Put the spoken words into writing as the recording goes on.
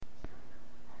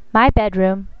My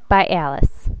Bedroom by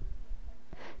Alice.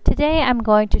 Today I'm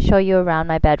going to show you around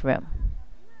my bedroom.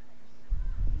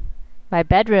 My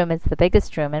bedroom is the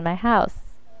biggest room in my house.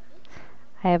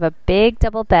 I have a big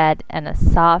double bed and a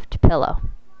soft pillow.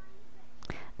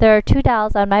 There are two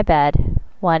dolls on my bed.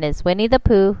 One is Winnie the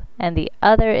Pooh and the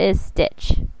other is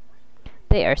Stitch.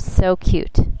 They are so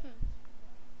cute.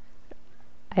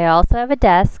 I also have a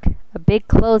desk, a big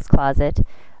clothes closet,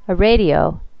 a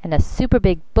radio, and a super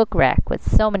big book rack with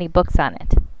so many books on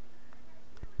it.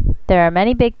 There are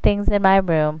many big things in my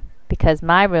room because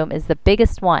my room is the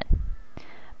biggest one.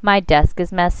 My desk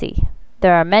is messy.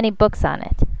 There are many books on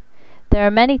it. There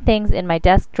are many things in my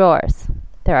desk drawers.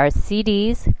 There are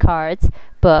CDs, cards,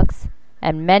 books,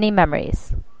 and many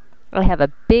memories. I have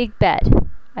a big bed.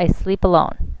 I sleep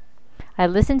alone. I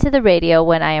listen to the radio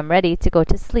when I am ready to go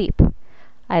to sleep.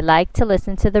 I like to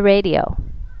listen to the radio.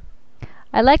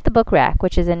 I like the book rack,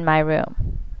 which is in my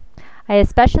room. I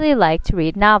especially like to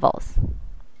read novels.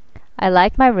 I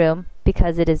like my room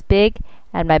because it is big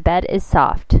and my bed is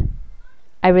soft.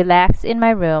 I relax in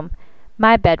my room.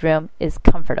 My bedroom is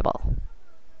comfortable.